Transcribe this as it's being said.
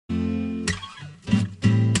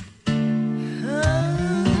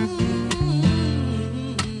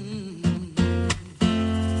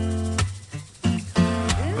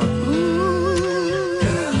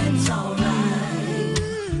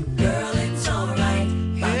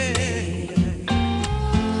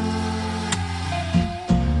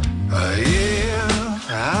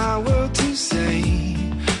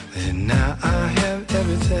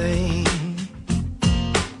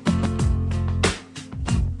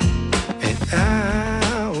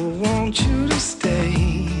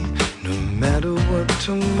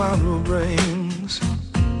tomorrow brings.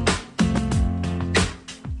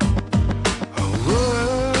 Or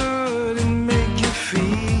would it make you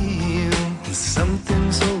feel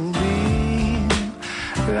something so deep,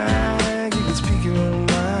 like you could speak your own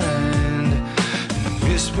mind and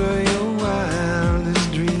whisper your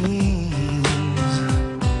wildest dreams?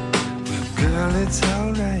 Well, girl, it's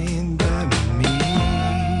alright by me.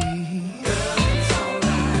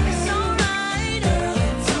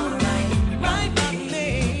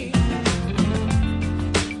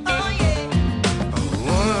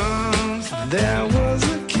 There was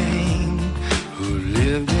a king who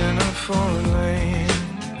lived in a foreign land.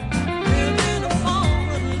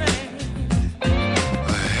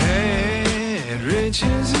 Had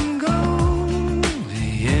riches and gold,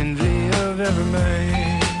 the envy of every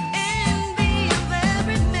man.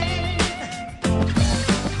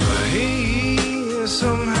 But he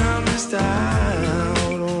somehow missed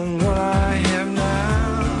out on what I have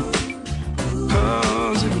now.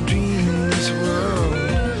 'Cause if a dream in this world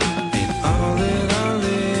ain't all that I'll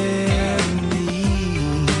ever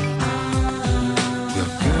need,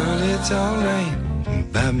 well, girl, it's alright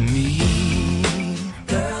by me.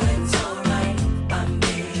 Girl, it's alright by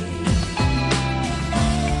me.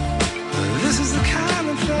 Well, this is the kind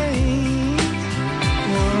of thing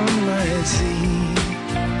one might see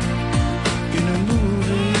in a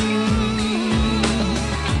movie.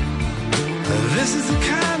 Well, this is the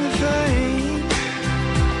kind of thing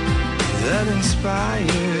that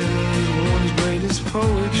inspires one's greatest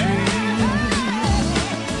poetry.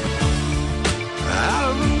 Out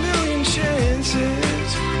of a million chances,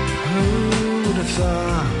 who would have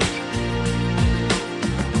thought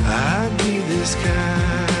I'd be this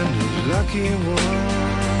kind of lucky one?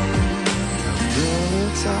 Girl,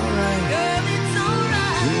 it's alright. Girl, it's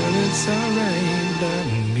alright. Girl, it's alright by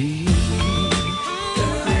me.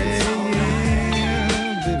 Yeah,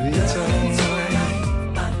 baby, it's alright.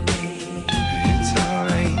 By me. It's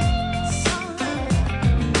alright.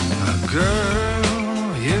 Girl,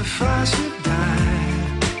 if I should die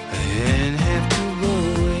and have to go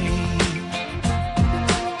away,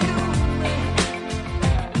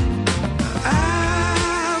 I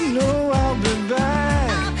know I'll be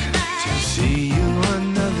back to see you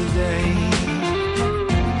another day.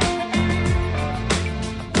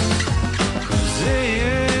 'Cause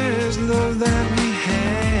this love that we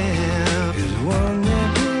have is one that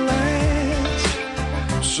will last.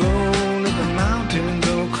 So let the mountains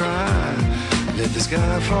all cry, let the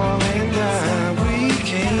sky fall and die. We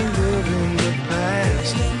can't live in the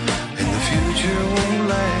past, and the future won't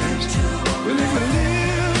last. Well, if we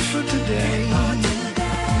live for today,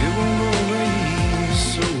 it won't go away,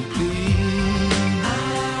 so please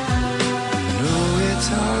know it's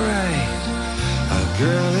alright.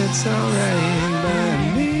 Girl, it's alright.